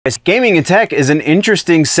Gaming and tech is an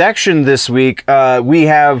interesting section this week. We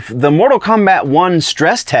have the Mortal Kombat 1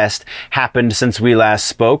 stress test happened since we last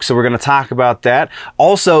spoke, so we're going to talk about that.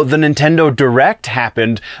 Also, the Nintendo Direct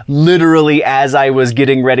happened literally as I was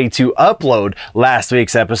getting ready to upload last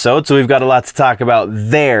week's episode, so we've got a lot to talk about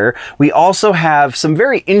there. We also have some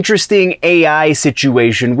very interesting AI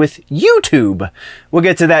situation with YouTube. We'll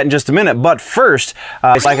get to that in just a minute, but first,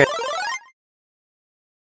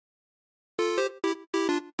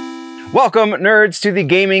 Welcome, nerds, to the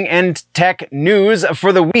gaming and tech news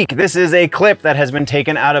for the week. This is a clip that has been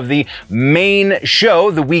taken out of the main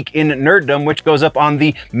show, The Week in Nerddom, which goes up on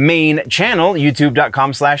the main channel,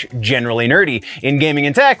 youtube.com/generallynerdy. In gaming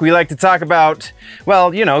and tech, we like to talk about,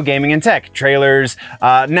 well, you know, gaming and tech. Trailers,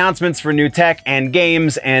 announcements for new tech and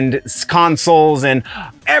games and consoles and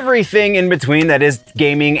everything in between that is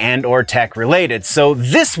gaming and or tech related. So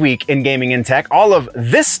this week in gaming and tech, all of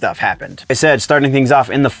this stuff happened. I said, starting things off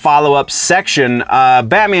in the follow-up section,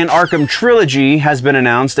 Batman Arkham Trilogy has been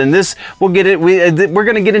announced, and this we're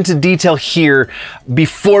going to get into detail here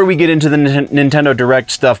before we get into the Nintendo Direct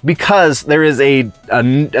stuff, because there is a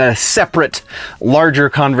separate, larger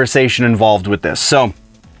conversation involved with this. So,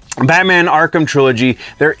 Batman Arkham Trilogy,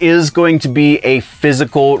 there is going to be a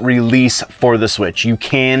physical release for the Switch. You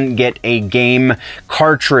can get a game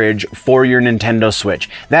cartridge for your Nintendo Switch.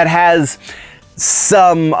 That has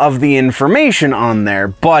some of the information on there,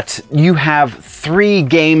 but you have 3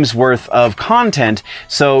 games worth of content,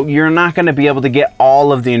 so you're not going to be able to get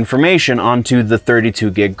all of the information onto the 32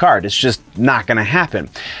 gig card. It's just not going to happen.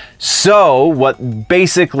 So what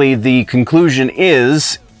basically the conclusion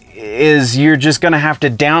is you're just going to have to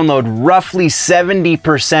download roughly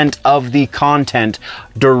 70% of the content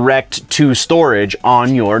direct to storage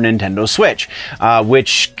on your Nintendo Switch,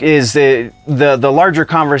 which is the larger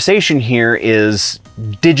conversation here is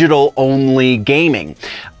digital only gaming.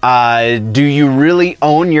 Do you really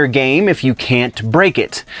own your game if you can't break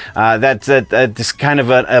it? That's kind of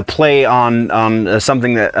a play on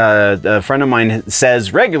something that a friend of mine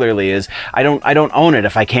says regularly is, I don't own it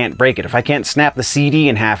if I can't break it. If I can't snap the CD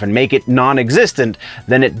in half and make it non-existent,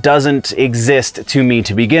 then it doesn't exist to me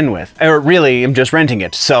to begin with. Or really, I'm just renting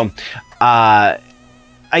it. So,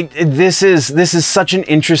 this is such an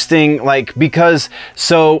interesting, because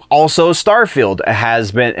also Starfield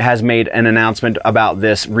has made an announcement about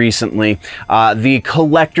this recently. The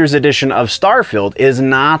collector's edition of Starfield is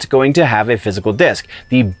not going to have a physical disc.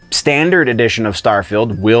 The standard edition of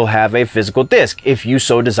Starfield will have a physical disc. If you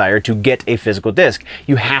so desire to get a physical disc,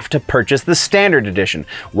 you have to purchase the standard edition.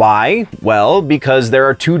 Why? Well, because there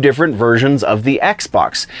are 2 different versions of the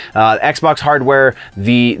Xbox. Xbox hardware,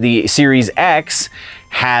 the Series X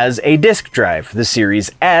has a disk drive. The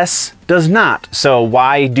Series S does not. So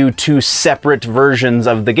why do 2 separate versions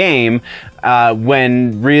of the game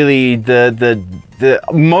when really the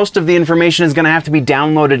most of the information is going to have to be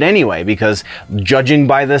downloaded anyway? Because judging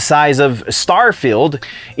by the size of Starfield,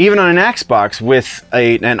 even on an Xbox with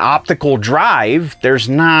an optical drive, there's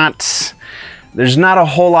not a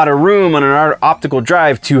whole lot of room on an optical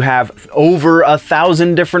drive to have over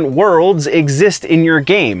 1,000 different worlds exist in your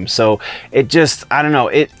game. So it just, I don't know,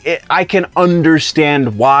 I can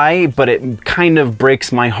understand why, but it kind of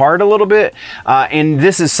breaks my heart a little bit. And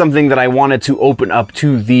this is something that I wanted to open up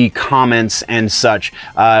to the comments and such.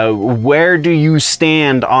 Where do you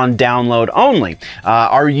stand on download only?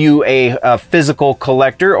 Are you a physical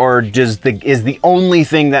collector, or just is the only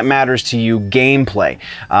thing that matters to you gameplay?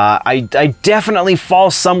 I definitely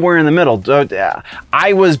fall somewhere in the middle.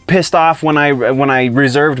 I was pissed off when I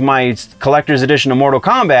reserved my collector's edition of Mortal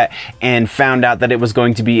Kombat and found out that it was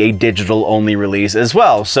going to be a digital only release as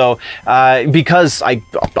well. So because I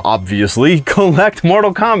obviously collect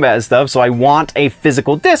Mortal Kombat stuff, so I want a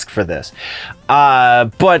physical disc for this.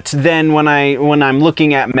 But then when I'm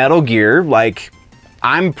looking at Metal Gear,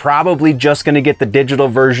 I'm probably just going to get the digital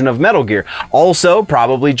version of Metal Gear. Also,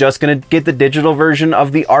 probably just going to get the digital version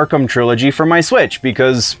of the Arkham Trilogy for my Switch,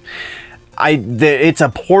 because it's a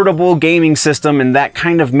portable gaming system, and that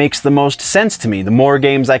kind of makes the most sense to me. The more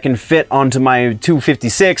games I can fit onto my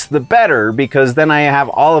 256, the better, because then I have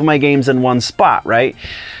all of my games in one spot, right?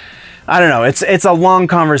 I don't know, it's a long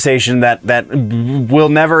conversation that will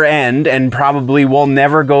never end, and probably will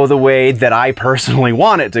never go the way that I personally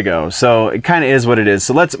want it to go. So it kind of is what it is.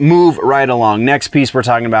 So let's move right along. Next piece we're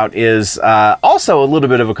talking about is also a little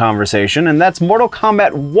bit of a conversation, and that's Mortal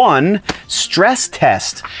Kombat 1 stress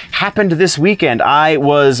test. Happened this weekend. I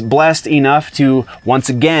was blessed enough to once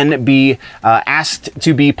again be asked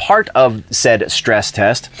to be part of said stress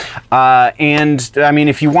test. And I mean,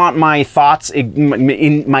 if you want my thoughts,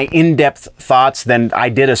 my in-depth in-depth thoughts, then I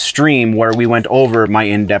did a stream where we went over my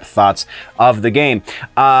in-depth thoughts of the game.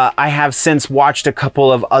 I have since watched a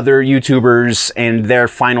couple of other YouTubers and their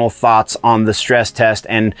final thoughts on the stress test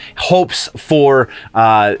and hopes for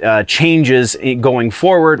changes going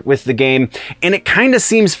forward with the game, and it kind of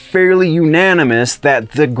seems fairly unanimous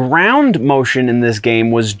that the ground motion in this game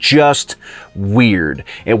was just weird.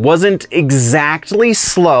 It wasn't exactly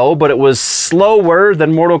slow, but it was slower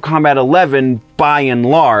than Mortal Kombat 11 by and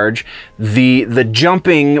large. The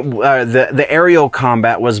jumping, the aerial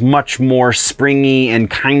combat was much more springy and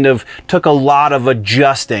kind of took a lot of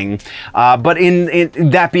adjusting. But in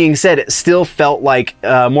that being said, it still felt like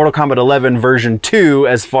Mortal Kombat 11 version 2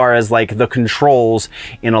 as far as like the controls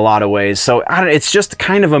in a lot of ways. So it's just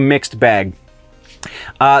kind of a mixed bag.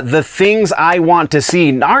 The things I want to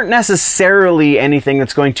see aren't necessarily anything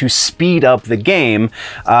that's going to speed up the game.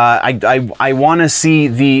 I want to see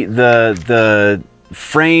the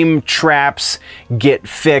frame traps get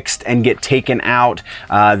fixed and get taken out.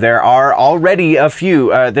 There are already a few.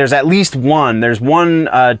 There's at least one. There's one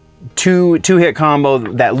two-hit combo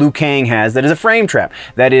that Liu Kang has that is a frame trap.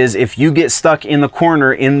 That is, if you get stuck in the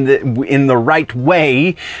corner in the right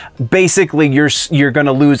way, basically you're going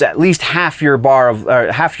to lose at least half your bar of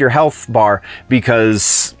half your health bar,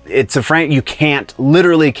 because it's a frame you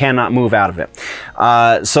literally cannot move out of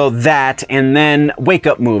it. So that, and then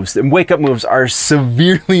wake-up moves. And wake-up moves are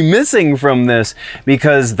severely missing from this,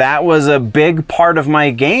 because that was a big part of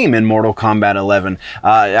my game in Mortal Kombat 11.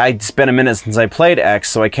 It's been a minute since I played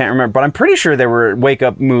X, so I can't remember, but I'm pretty sure there were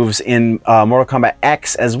wake-up moves in Mortal Kombat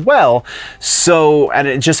X as well. So, and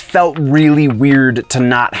it just felt really weird to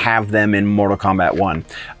not have them in Mortal Kombat 1.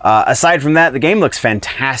 Aside from that, the game looks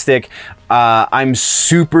fantastic. I'm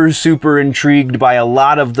super intrigued by a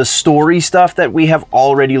lot of the story stuff that we have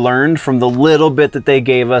already learned from the little bit that they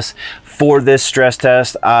gave us for this stress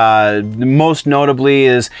test. Most notably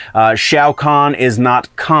is Shao Kahn is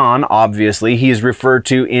not Khan, obviously. He is referred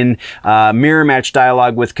to in mirror match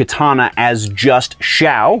dialogue with Kitana as just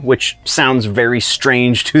Shao, which sounds very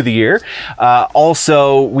strange to the ear.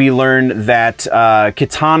 Also, we learned that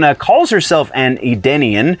Kitana calls herself an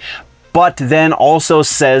Edenian, but then also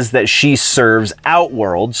says that she serves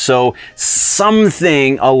Outworld. So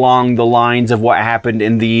something along the lines of what happened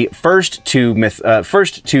in the first two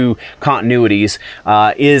continuities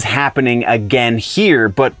is happening again here,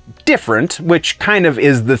 but different, which kind of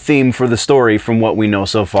is the theme for the story from what we know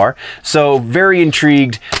so far. So very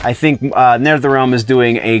intrigued. I think NetherRealm is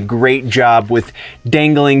doing a great job with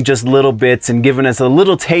dangling just little bits and giving us a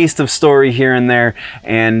little taste of story here and there,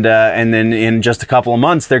 and then in just a couple of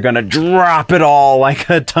months they're gonna drop it all like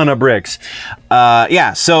a ton of bricks.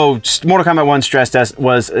 Yeah, so Mortal Kombat 1 stress test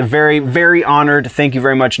was very honored. Thank you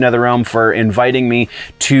very much, NetherRealm, for inviting me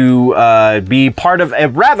to be part of a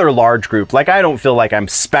rather large group. Like, I don't feel like I'm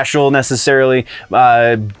special necessarily,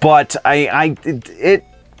 but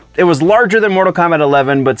it was larger than Mortal Kombat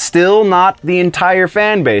 11, but still not the entire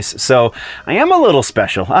fan base. So I am a little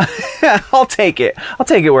special. I'll take it. I'll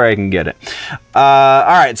take it where I can get it. All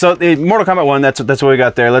right, so Mortal Kombat 1, that's what we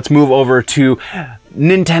got there. Let's move over to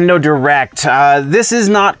Nintendo Direct. This is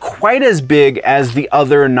not quite as big as the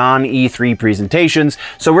other non-E3 presentations,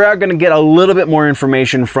 so we are going to get a little bit more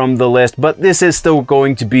information from the list, but this is still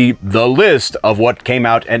going to be the list of what came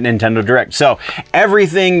out at Nintendo Direct. So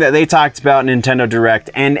everything that they talked about in Nintendo Direct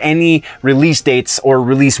and any release dates or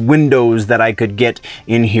release windows that I could get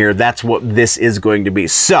in here, that's what this is going to be.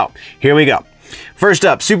 So here we go. First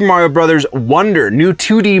up, Super Mario Bros. Wonder, new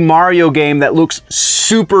 2D Mario game that looks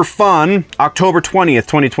super fun, October 20th,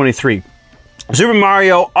 2023. Super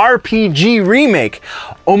Mario RPG Remake.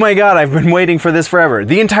 Oh my god, I've been waiting for this forever.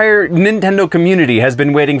 The entire Nintendo community has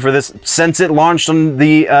been waiting for this since it launched on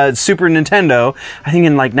the Super Nintendo, I think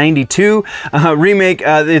in like 92. Remake,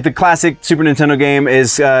 the classic Super Nintendo game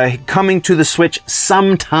is coming to the Switch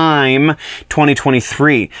sometime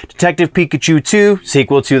 2023. Detective Pikachu 2,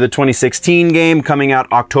 sequel to the 2016 game, coming out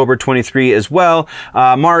October 23 as well.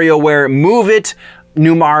 WarioWare Move It,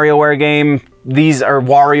 new WarioWare game. These are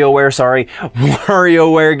WarioWare, sorry.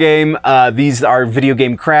 WarioWare game. These are video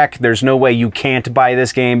game crack. There's no way you can't buy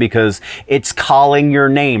this game because it's calling your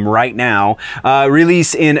name right now.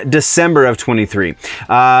 Release in December of 23.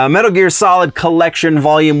 Metal Gear Solid Collection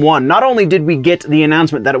Volume 1. Not only did we get the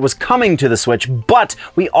announcement that it was coming to the Switch, but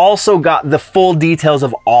we also got the full details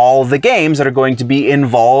of all the games that are going to be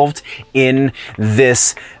involved in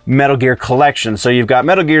this Metal Gear collection. So you've got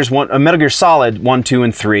Metal Gear Solid 1, 2,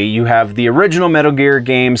 and 3. You have the original original Metal Gear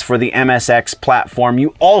games for the MSX platform.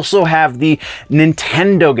 You also have the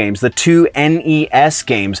Nintendo games. The 2 NES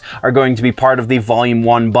games are going to be part of the Volume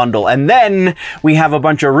 1 bundle. And then we have a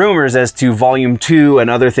bunch of rumors as to Volume 2 and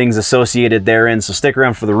other things associated therein, so stick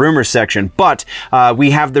around for the rumors section. But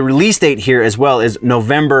we have the release date here as well as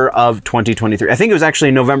November of 2023. I think it was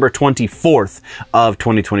actually November 24th of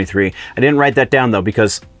 2023. I didn't write that down though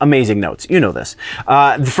because amazing notes. You know this.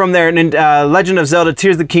 From there, Legend of Zelda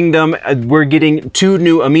Tears of the Kingdom, we're getting 2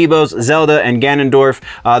 new amiibos, Zelda and Ganondorf.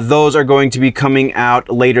 Those are going to be coming out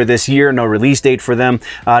later this year. No release date for them.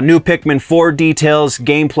 New Pikmin 4 details,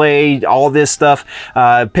 gameplay, all this stuff.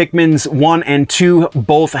 Pikmin's 1 and 2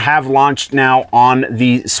 both have launched now on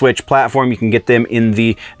the Switch platform. You can get them in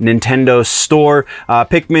the Nintendo store.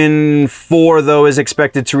 Pikmin 4, though, is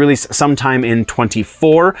expected to release sometime in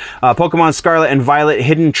 24. Pokemon Scarlet and Violet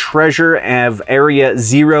Hidden Treasure of Area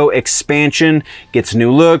Zero expansion gets a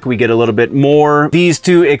new look. We get a little bit more. These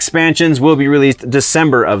 2 expansions will be released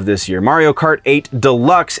December of this year. Mario Kart 8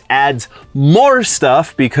 Deluxe adds more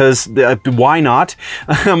stuff because why not?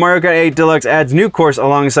 Mario Kart 8 Deluxe adds new course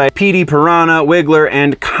alongside PD Piranha, Wiggler,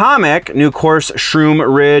 and Kamek. New course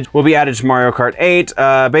Shroom Ridge will be added to Mario Kart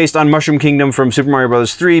 8. Based on Mushroom Kingdom from Super Mario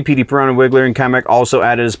Bros. 3, PD Piranha, Wiggler, and Kamek also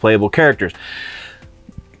added as playable characters.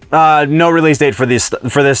 No release date for this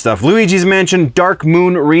stuff. Luigi's Mansion Dark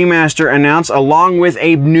Moon Remaster announced, along with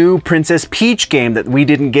a new Princess Peach game that we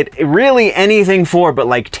didn't get really anything for, but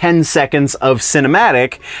like 10 seconds of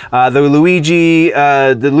cinematic.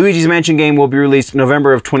 The Luigi's Mansion game will be released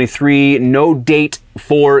November of 23. No date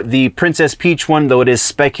for the Princess Peach one, though it is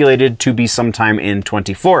speculated to be sometime in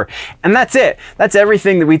 24. And that's it. That's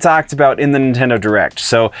everything that we talked about in the Nintendo Direct.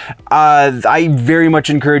 So I very much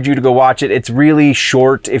encourage you to go watch it. It's really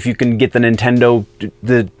short if you can get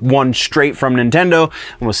the one straight from Nintendo.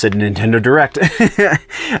 Almost said Nintendo Direct.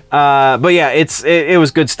 But yeah, it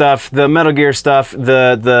was good stuff. The Metal Gear stuff,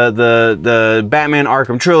 the Batman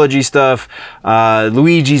Arkham Trilogy stuff,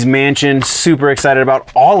 Luigi's Mansion, super excited about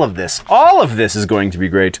all of this. All of this is going to be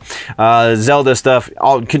great. Zelda stuff,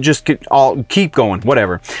 I'll keep going,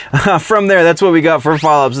 whatever. From there, that's what we got for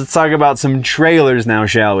follow-ups. Let's talk about some trailers now,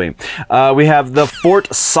 shall we? We have the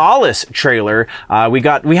Fort Solis trailer. We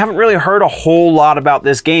haven't really heard a whole lot about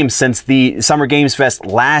this game since the Summer Games Fest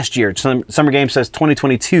last year, Summer Games Fest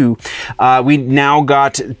 2022. We now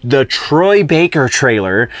got the Troy Baker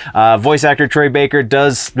trailer. Voice actor Troy Baker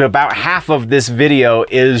does about half of this video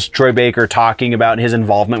is Troy Baker talking about his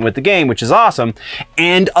involvement with the game, which is awesome.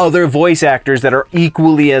 And other voice actors that are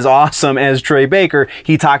equally as awesome as Troy Baker,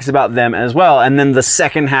 he talks about them as well. And then the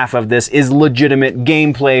second half of this is legitimate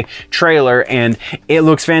gameplay trailer, and it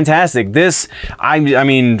looks fantastic. This, I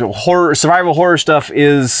mean, survival horror stuff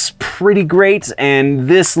is pretty great, and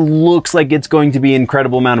this looks like it's going to be an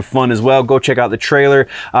incredible amount of fun as well. Go check out the trailer.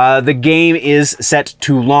 The game is set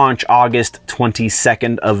to launch August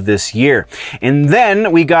 22nd of this year. And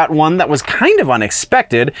then we got one that was kind of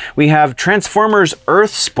unexpected. We have Transformers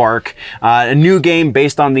Earthspark, a new game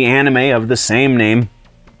based on the anime of the same name.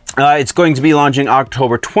 It's going to be launching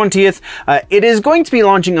October 20th. It is going to be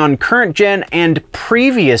launching on current gen and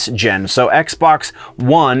previous gen, so Xbox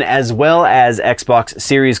One as well as Xbox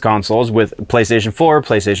Series consoles with PlayStation 4,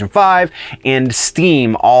 PlayStation 5, and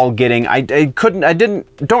Steam all getting.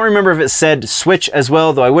 Don't remember if it said Switch as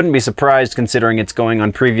well, though I wouldn't be surprised considering it's going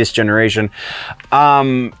on previous generation.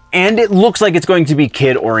 And it looks like it's going to be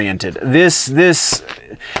kid-oriented. There's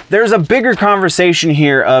a bigger conversation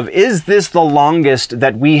here of, is this the longest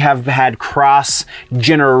that we have had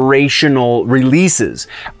cross-generational releases?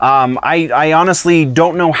 I honestly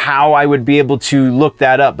don't know how I would be able to look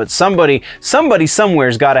that up, but somebody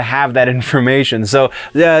somewhere's got to have that information. So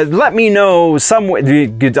let me know somewhere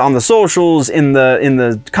on the socials, in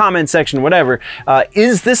the comment section, whatever.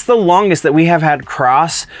 Is this the longest that we have had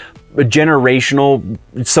cross-generational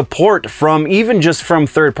support from even just from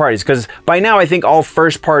third parties? Because by now I think all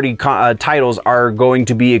first party titles are going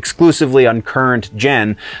to be exclusively on current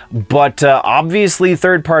gen, but obviously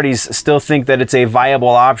third parties still think that it's a viable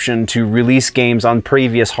option to release games on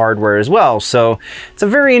previous hardware as well. So it's a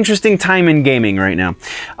very interesting time in gaming right now.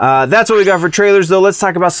 That's what we got for trailers, though. Let's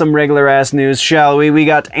talk about some regular ass news, shall we? We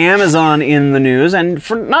got Amazon in the news, and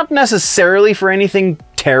for not necessarily for anything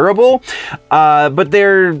terrible, but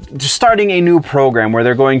they're starting a new program where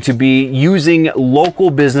they're going to be using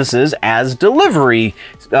local businesses as delivery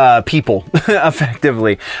people,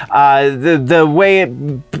 effectively.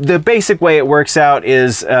 The basic way it works out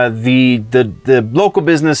is the local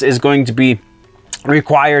business is going to be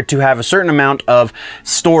required to have a certain amount of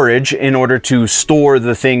storage in order to store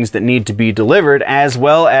the things that need to be delivered, as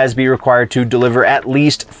well as be required to deliver at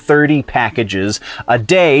least 30 packages a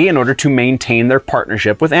day in order to maintain their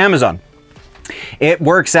partnership with Amazon. It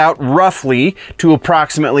works out roughly to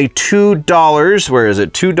approximately $2. Where is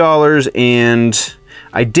it? $2 and...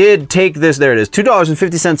 I did take this, there it is,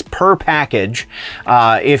 $2.50 per package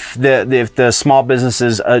if the small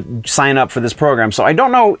businesses sign up for this program. So I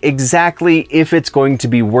don't know exactly if it's going to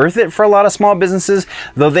be worth it for a lot of small businesses,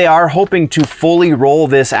 though they are hoping to fully roll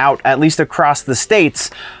this out, at least across the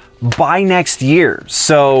states, by next year.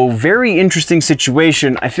 So very interesting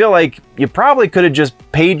situation. I feel like you probably could have just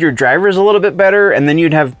paid your drivers a little bit better and then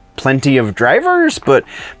you'd have plenty of drivers, but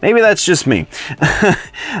maybe that's just me.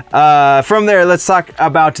 From there, let's talk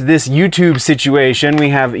about this YouTube situation. We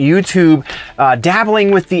have YouTube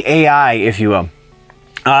dabbling with the AI, if you will.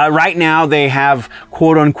 Right now, they have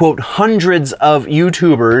quote-unquote hundreds of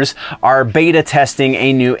YouTubers are beta testing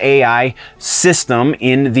a new AI system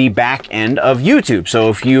in the back end of YouTube. So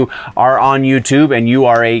if you are on YouTube and you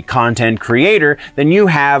are a content creator, then you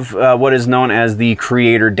have what is known as the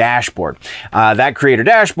creator dashboard. That creator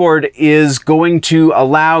dashboard is going to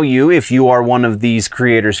allow you, if you are one of these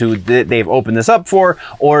creators who they've opened this up for,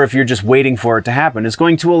 or if you're just waiting for it to happen, it's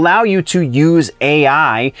going to allow you to use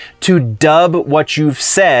AI to dub what you've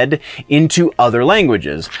said into other languages.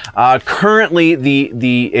 Currently,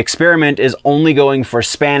 the experiment is only going for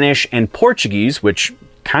Spanish and Portuguese, which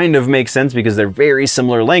kind of makes sense because they're very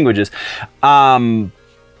similar languages.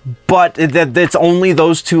 But it's only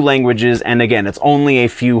those two languages, and again, it's only a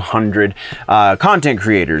few hundred content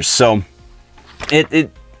creators. So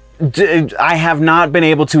I have not been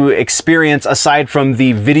able to experience, aside from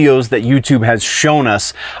the videos that YouTube has shown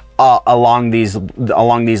us along these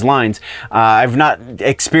lines. I've not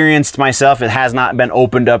experienced myself. It has not been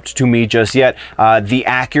opened up to me just yet. The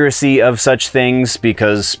accuracy of such things,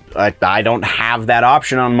 because I don't have that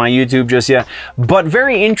option on my YouTube just yet. But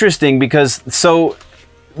very interesting, because so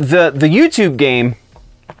the YouTube game,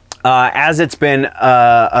 as it's been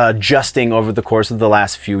adjusting over the course of the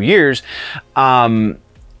last few years,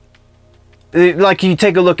 like you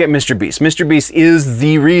take a look at Mr. Beast. Mr. Beast is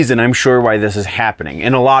the reason, I'm sure, why this is happening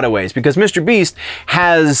in a lot of ways, because Mr. Beast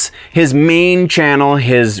has his main channel,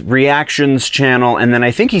 his reactions channel, and then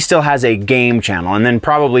I think he still has a game channel, and then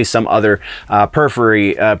probably some other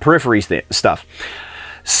periphery stuff.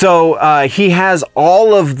 So he has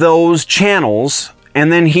all of those channels, and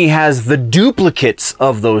then he has the duplicates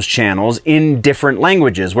of those channels in different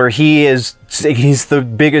languages, where he's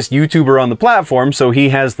the biggest YouTuber on the platform, so he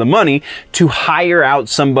has the money to hire out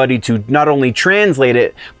somebody to not only translate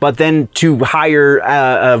it, but then to hire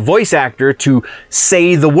a voice actor to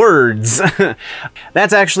say the words.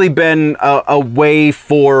 That's actually been a way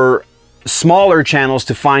for smaller channels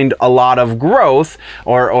to find a lot of growth,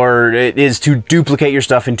 or it is to duplicate your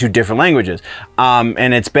stuff into different languages.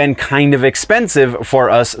 And it's been kind of expensive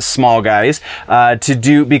for us small guys to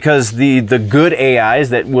do, because the good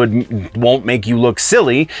AIs that won't make you look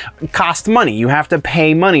silly cost money. You have to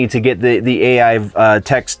pay money to get the AI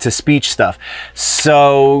text-to-speech stuff.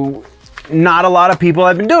 So not a lot of people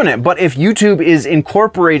have been doing it. But if YouTube is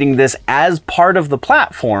incorporating this as part of the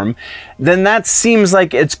platform, then that seems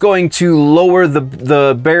like it's going to lower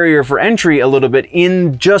the barrier for entry a little bit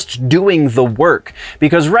in just doing the work.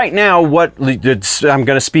 Because right now, I'm going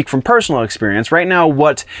to speak from personal experience, right now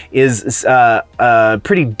what is a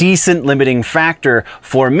pretty decent limiting factor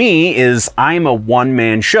for me is I'm a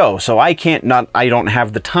one-man show. So I don't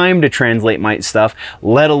have the time to translate my stuff,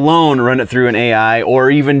 let alone run it through an AI or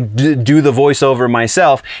even do the voiceover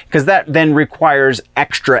myself, because that then requires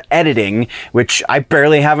extra editing, which I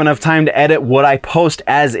barely have enough time to edit what I post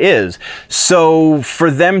as is. So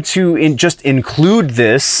for them to just include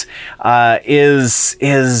this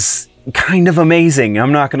is kind of amazing.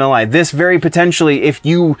 I'm not gonna lie. This very potentially, if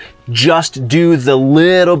you just do the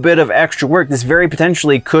little bit of extra work, this very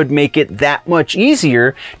potentially could make it that much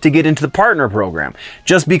easier to get into the partner program,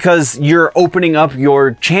 just because you're opening up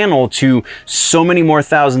your channel to so many more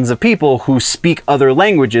thousands of people who speak other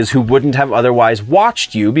languages who wouldn't have otherwise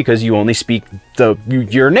watched you because you only speak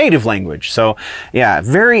your native language. So yeah,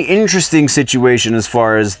 very interesting situation as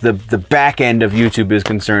far as the back end of YouTube is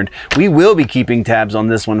concerned. We will be keeping tabs on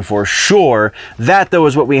this one for sure. That though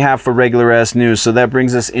is what we have for regular ass news. So that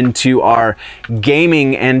brings us into our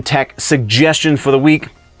gaming and tech suggestion for the week.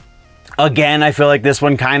 Again, I feel like this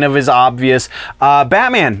one kind of is obvious.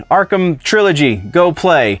 Batman Arkham Trilogy, go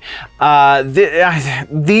play.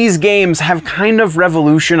 these games have kind of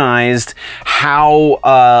revolutionized how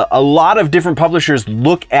a lot of different publishers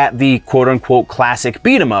look at the quote-unquote classic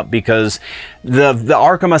beat-em-up, because the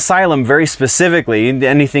Arkham Asylum very specifically,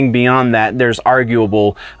 anything beyond that, there's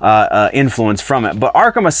arguable influence from it, but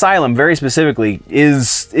Arkham Asylum very specifically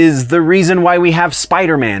is the reason why we have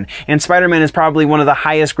Spider-Man, and Spider-Man is probably one of the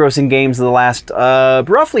highest grossing games of the last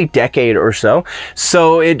roughly decade or so,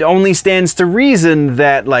 so it only stands to reason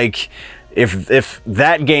that, like, if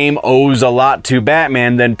that game owes a lot to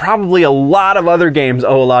Batman, then probably a lot of other games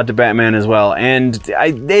owe a lot to Batman as well. And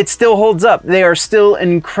it still holds up. They are still an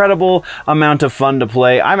incredible amount of fun to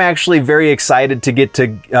play. I'm actually very excited to get to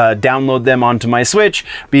download them onto my Switch,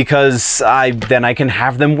 because then I can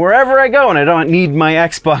have them wherever I go and I don't need my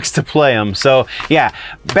Xbox to play them. So yeah,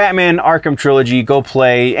 Batman Arkham Trilogy, go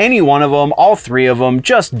play any one of them, all three of them,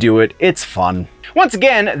 just do it. It's fun. Once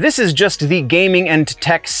again, this is just the gaming and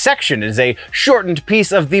tech section. It is a shortened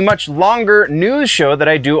piece of the much longer news show that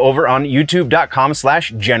I do over on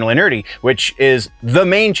youtube.com/generallynerdy, which is the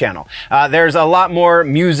main channel. There's a lot more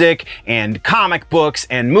music and comic books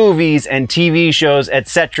and movies and TV shows,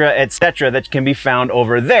 etc., that can be found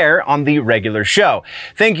over there on the regular show.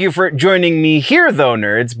 Thank you for joining me here, though,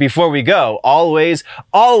 nerds. Before we go, always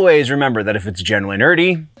remember that if it's generally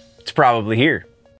nerdy, it's probably here.